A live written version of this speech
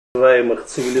называемых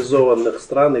цивилизованных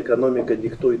стран экономика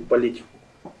диктует политику.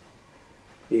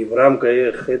 И в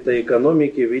рамках этой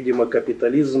экономики, видимо,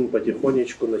 капитализм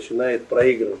потихонечку начинает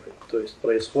проигрывать. То есть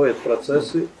происходят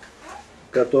процессы,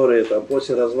 которые там,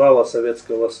 после развала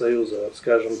Советского Союза,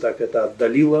 скажем так, это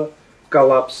отдалило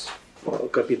коллапс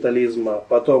капитализма.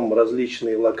 Потом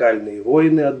различные локальные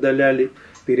войны отдаляли,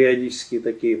 периодически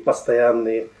такие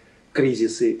постоянные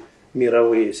кризисы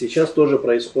мировые. Сейчас тоже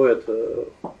происходят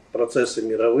процессы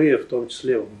мировые, в том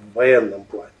числе в военном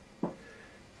плане.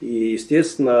 И,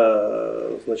 естественно,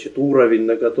 значит, уровень,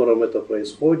 на котором это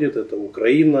происходит, это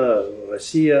Украина,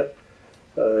 Россия,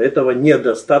 этого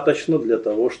недостаточно для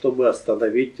того, чтобы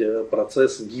остановить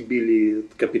процесс гибели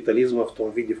капитализма в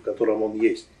том виде, в котором он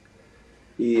есть.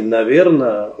 И,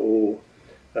 наверное, у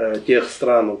тех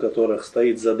стран, у которых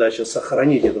стоит задача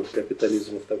сохранить этот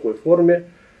капитализм в такой форме,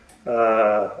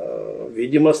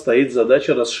 видимо, стоит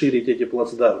задача расширить эти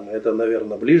плацдармы. Это,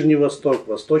 наверное, Ближний Восток,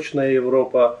 Восточная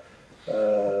Европа,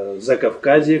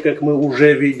 Закавказье, как мы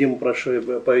уже видим,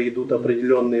 идут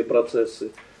определенные процессы.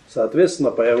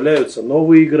 Соответственно, появляются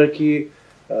новые игроки,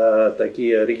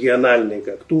 такие региональные,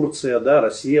 как Турция, да,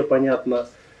 Россия, понятно,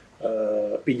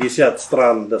 50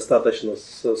 стран достаточно,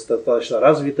 с достаточно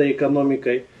развитой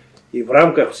экономикой. И в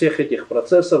рамках всех этих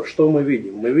процессов что мы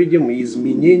видим? Мы видим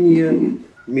изменение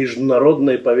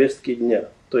международной повестки дня.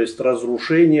 То есть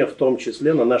разрушение, в том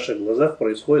числе на наших глазах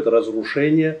происходит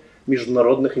разрушение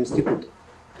международных институтов.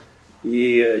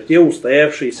 И те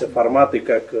устоявшиеся форматы,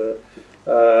 как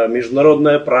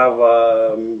международное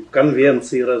право,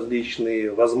 конвенции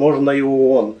различные, возможно и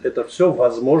ООН, это все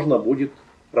возможно будет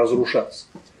разрушаться.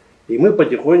 И мы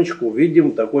потихонечку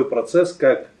видим такой процесс,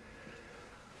 как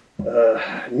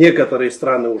некоторые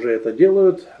страны уже это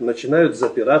делают, начинают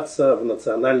запираться в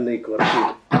национальные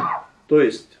квартиры. То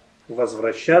есть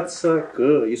возвращаться к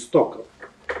истокам.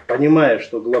 Понимая,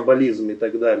 что глобализм и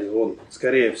так далее, он,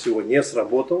 скорее всего, не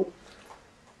сработал.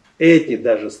 Эти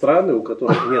даже страны, у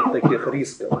которых нет таких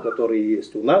рисков, которые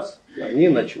есть у нас, они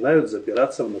начинают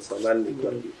запираться в национальные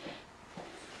квартиры.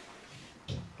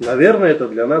 Наверное, это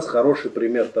для нас хороший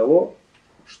пример того,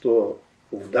 что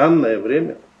в данное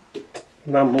время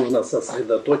нам нужно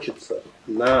сосредоточиться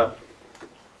на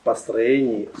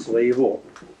построении своего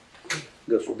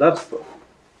государства.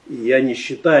 И я не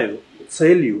считаю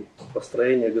целью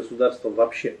построения государства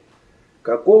вообще,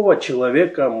 какого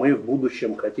человека мы в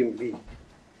будущем хотим видеть,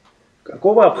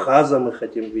 какого абхаза мы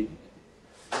хотим видеть.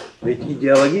 Ведь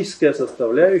идеологическая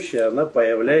составляющая, она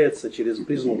появляется через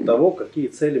призму того, какие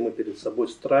цели мы перед собой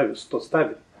ставим.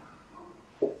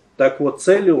 Так вот,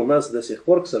 цели у нас до сих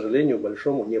пор, к сожалению,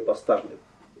 большому не поставлены.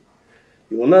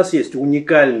 И у нас есть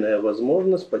уникальная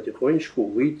возможность потихонечку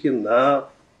выйти на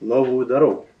новую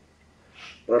дорогу.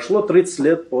 Прошло 30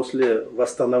 лет после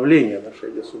восстановления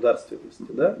нашей государственности.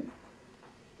 Да?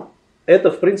 Это,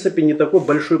 в принципе, не такой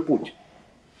большой путь.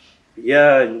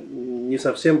 Я не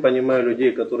совсем понимаю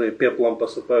людей, которые пеплом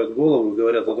посыпают голову и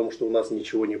говорят о том, что у нас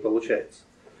ничего не получается.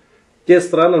 Те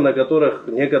страны, на которых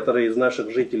некоторые из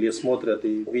наших жителей смотрят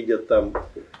и видят там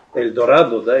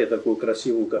Эльдорадо, да, и такую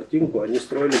красивую картинку, они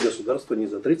строили государство не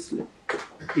за 30 лет.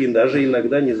 И даже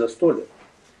иногда не за 100 лет.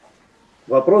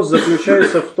 Вопрос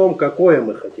заключается в том, какое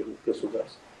мы хотим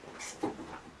государство.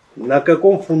 На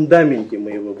каком фундаменте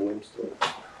мы его будем строить.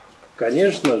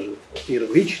 Конечно же,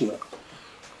 первично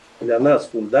для нас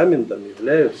фундаментом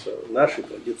являются наши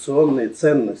традиционные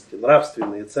ценности,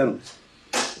 нравственные ценности.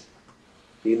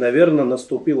 И, наверное,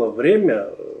 наступило время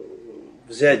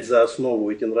взять за основу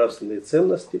эти нравственные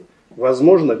ценности,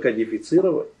 возможно,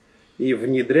 кодифицировать и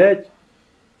внедрять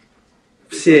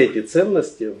все эти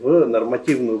ценности в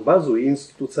нормативную базу и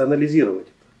институционализировать.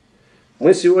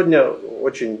 Мы сегодня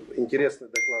очень интересный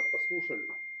доклад послушали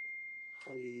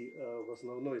и в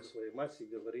основной своей массе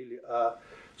говорили о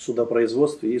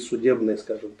судопроизводстве и судебной,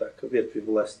 скажем так, ветви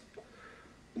власти.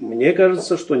 Мне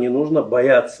кажется, что не нужно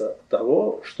бояться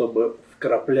того, чтобы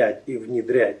вкраплять и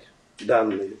внедрять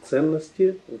данные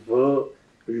ценности в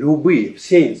любые,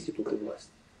 все институты власти.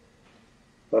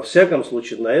 Во всяком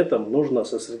случае, на этом нужно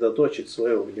сосредоточить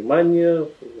свое внимание,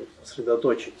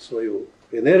 сосредоточить свою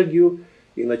энергию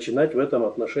и начинать в этом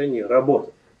отношении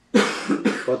работать.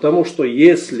 Потому что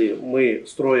если мы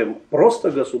строим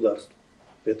просто государство,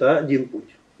 это один путь.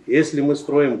 Если мы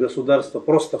строим государство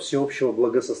просто всеобщего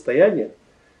благосостояния,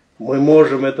 мы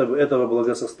можем этого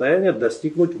благосостояния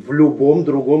достигнуть в любом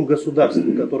другом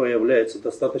государстве, которое является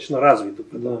достаточно развитым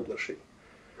в этом отношении.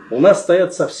 У нас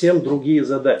стоят совсем другие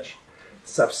задачи,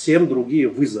 совсем другие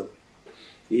вызовы.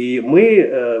 И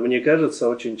мы, мне кажется,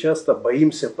 очень часто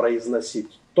боимся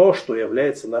произносить то, что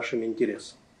является нашим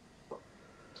интересом.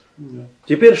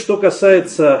 Теперь, что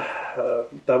касается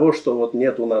того, что вот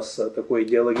нет у нас такой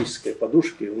идеологической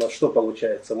подушки, у нас что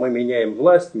получается? Мы меняем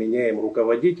власть, меняем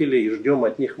руководителей и ждем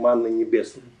от них манны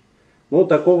небесной. Ну,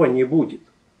 такого не будет,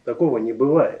 такого не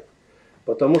бывает.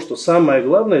 Потому что самое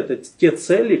главное, это те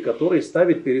цели, которые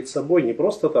ставит перед собой не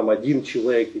просто там один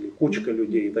человек или кучка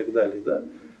людей и так далее, да?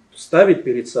 Ставит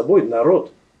перед собой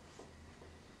народ.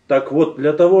 Так вот,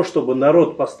 для того, чтобы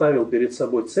народ поставил перед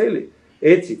собой цели,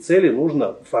 эти цели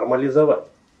нужно формализовать.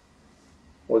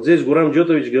 Вот здесь Гурам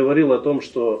Джотович говорил о том,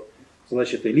 что,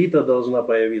 значит, элита должна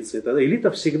появиться. И тогда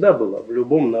элита всегда была в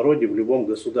любом народе, в любом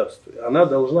государстве. Она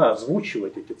должна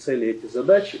озвучивать эти цели, эти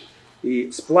задачи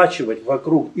и сплачивать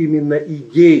вокруг именно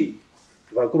идей,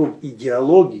 вокруг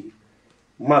идеологии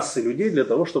массы людей для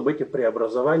того, чтобы эти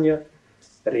преобразования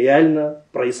реально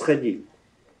происходили.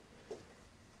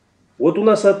 Вот у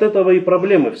нас от этого и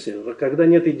проблемы все. Когда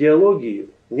нет идеологии,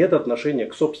 нет отношения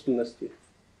к собственности.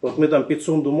 Вот мы там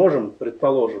пицунду можем,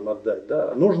 предположим, отдать,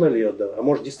 да? Нужно ли ее отдать? А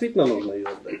может, действительно нужно ее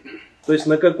отдать? То есть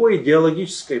на какой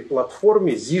идеологической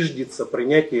платформе зиждется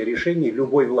принятие решений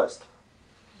любой власти?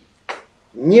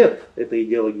 Нет этой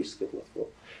идеологической платформы.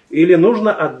 Или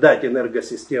нужно отдать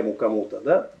энергосистему кому-то,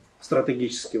 да?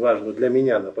 Стратегически важную, для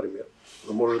меня, например.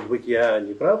 Но может быть я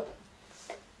не прав?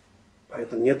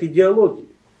 Поэтому нет идеологии.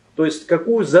 То есть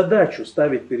какую задачу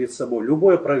ставить перед собой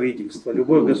любое правительство,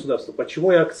 любое государство?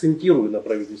 Почему я акцентирую на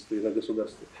правительстве и на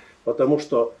государстве? Потому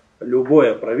что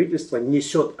любое правительство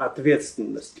несет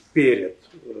ответственность перед,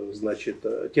 значит,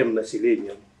 тем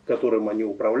населением, которым они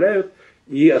управляют,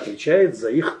 и отвечает за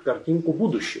их картинку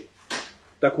будущего.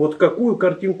 Так вот, какую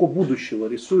картинку будущего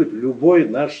рисует любой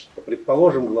наш,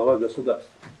 предположим, глава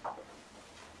государства?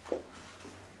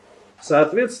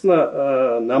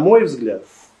 Соответственно, на мой взгляд,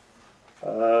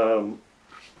 нам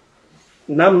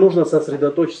нужно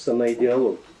сосредоточиться на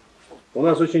идеологии. У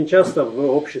нас очень часто в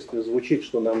обществе звучит,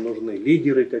 что нам нужны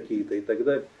лидеры какие-то и так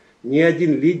далее. Ни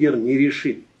один лидер не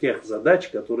решит тех задач,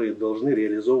 которые должны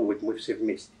реализовывать мы все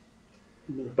вместе.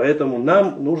 Поэтому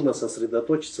нам нужно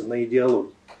сосредоточиться на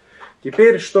идеологии.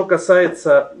 Теперь, что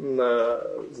касается,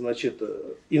 значит,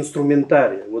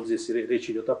 инструментария. Вот здесь речь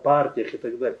идет о партиях и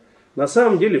так далее. На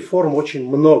самом деле форм очень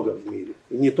много в мире.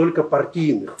 И не только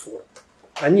партийных форм.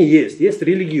 Они есть. Есть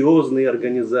религиозные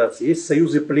организации, есть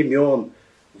союзы племен.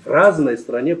 В разной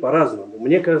стране по-разному.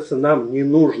 Мне кажется, нам не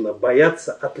нужно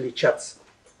бояться отличаться.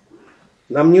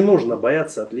 Нам не нужно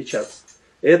бояться отличаться.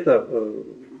 Это,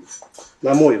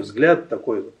 на мой взгляд,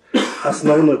 такой вот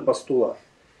основной постулат.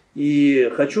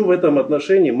 И хочу в этом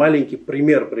отношении маленький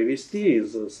пример привести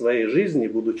из своей жизни,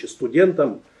 будучи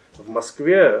студентом в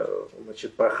Москве,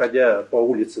 значит, проходя по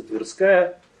улице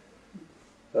Тверская,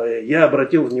 я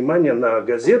обратил внимание на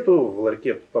газету, в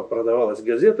ларьке продавалась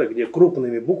газета, где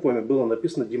крупными буквами было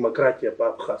написано «Демократия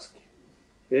по-абхазски».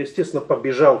 Я, естественно,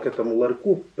 побежал к этому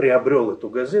ларьку, приобрел эту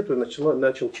газету и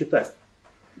начал читать.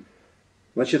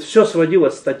 Значит, все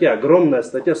сводилось, статья, огромная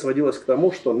статья сводилась к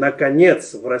тому, что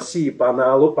наконец в России по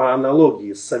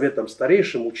аналогии с Советом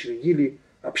Старейшин учредили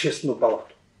общественную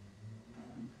палату.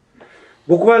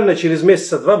 Буквально через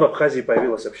месяца два в Абхазии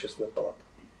появилась общественная палата.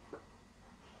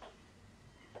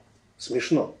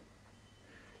 Смешно.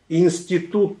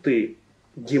 Институты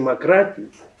демократии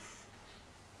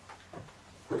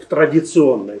в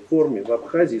традиционной форме в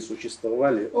Абхазии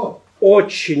существовали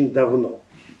очень давно.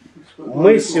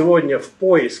 Мы сегодня в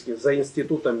поиске за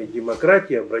институтами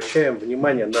демократии обращаем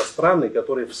внимание на страны,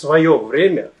 которые в свое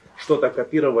время что-то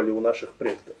копировали у наших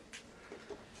предков.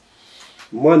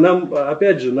 Нам,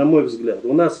 опять же, на мой взгляд,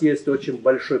 у нас есть очень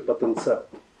большой потенциал.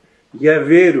 Я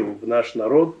верю в наш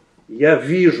народ, я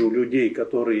вижу людей,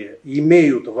 которые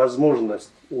имеют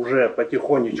возможность уже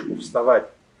потихонечку вставать,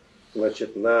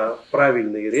 значит, на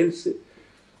правильные рельсы.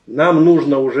 Нам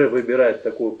нужно уже выбирать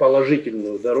такую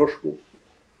положительную дорожку.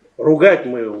 Ругать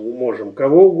мы можем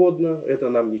кого угодно, это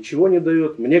нам ничего не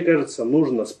дает. Мне кажется,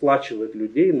 нужно сплачивать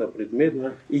людей на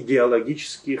предмет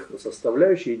идеологических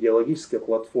составляющих, идеологической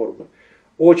платформы.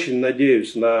 Очень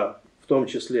надеюсь на, в том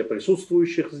числе,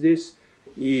 присутствующих здесь,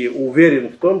 и уверен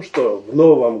в том, что в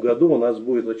новом году у нас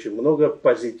будет очень много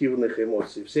позитивных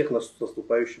эмоций. Всех нас с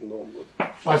наступающим Новым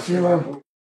годом. Спасибо.